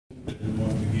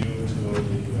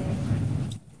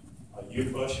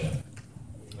youth usher.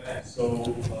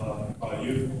 So, our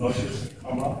youth ushers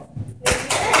come up.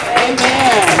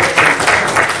 Amen.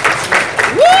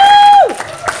 Woo!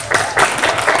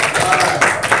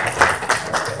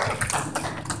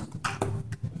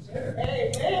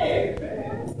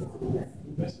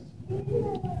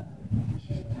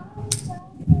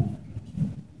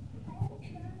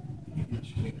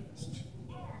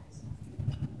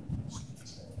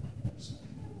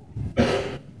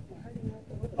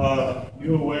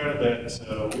 You're aware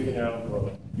that we have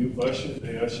youth ushers.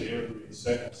 They usher every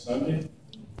second Sunday.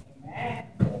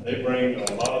 They bring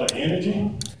a lot of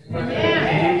energy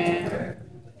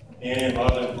and a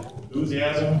lot of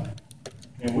enthusiasm,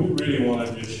 and we really want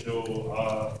to just show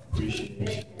our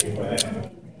appreciation.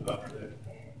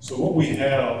 So what we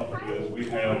have is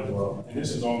and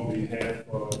this is on behalf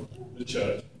of the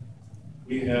church,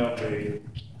 we have a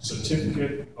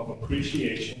certificate of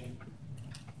appreciation,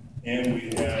 and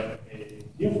we have a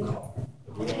gift card.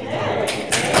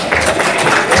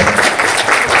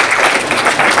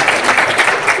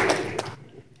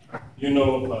 You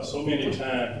know, so many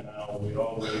times now we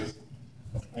always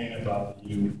complain about the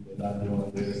youth. They're not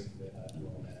doing this, they're not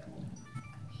doing that.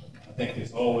 I think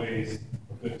it's always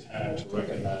a good time to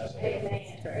recognize that.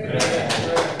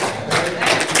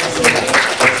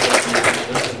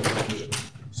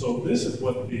 So this is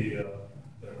what the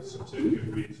certificate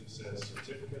reads. It says,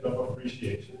 Certificate of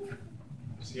Appreciation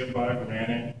is hereby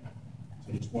granted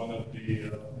to each one of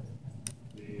the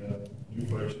new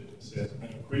versions. It says, in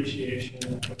appreciation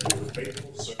of your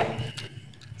faithful service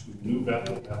to New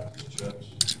Bethel Baptist Church.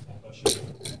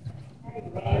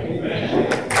 Amen.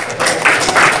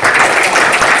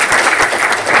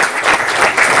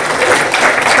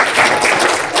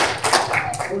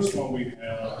 First one we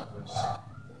have is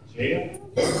Jaya.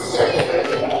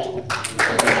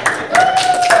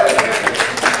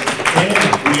 And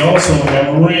we also have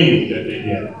a ring that they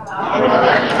get.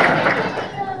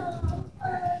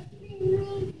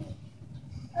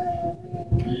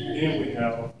 Then we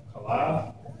have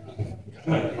Kalea.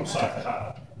 I'm sorry,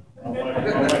 Kyla. My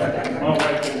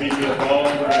wife can be here all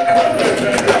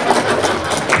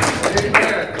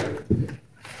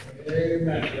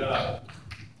Amen.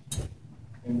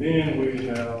 And then we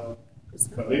have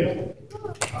Kalea.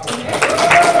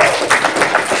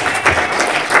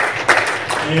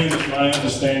 And it's my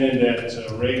understanding that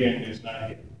Reagan is not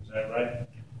here. Is that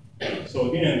right? So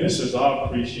again, this is our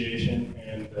appreciation,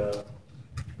 and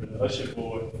for the usher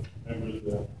board members,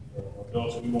 the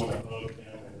adults, we want to hug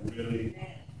them and really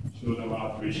show them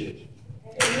our appreciation.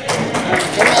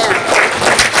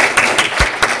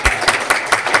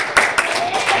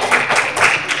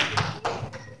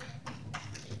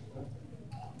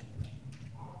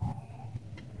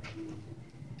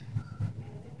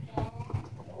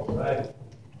 All right.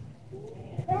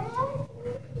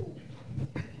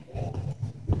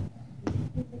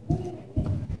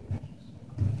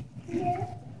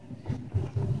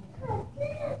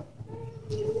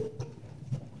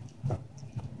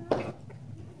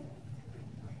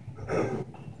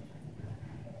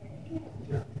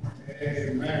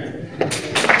 Amen.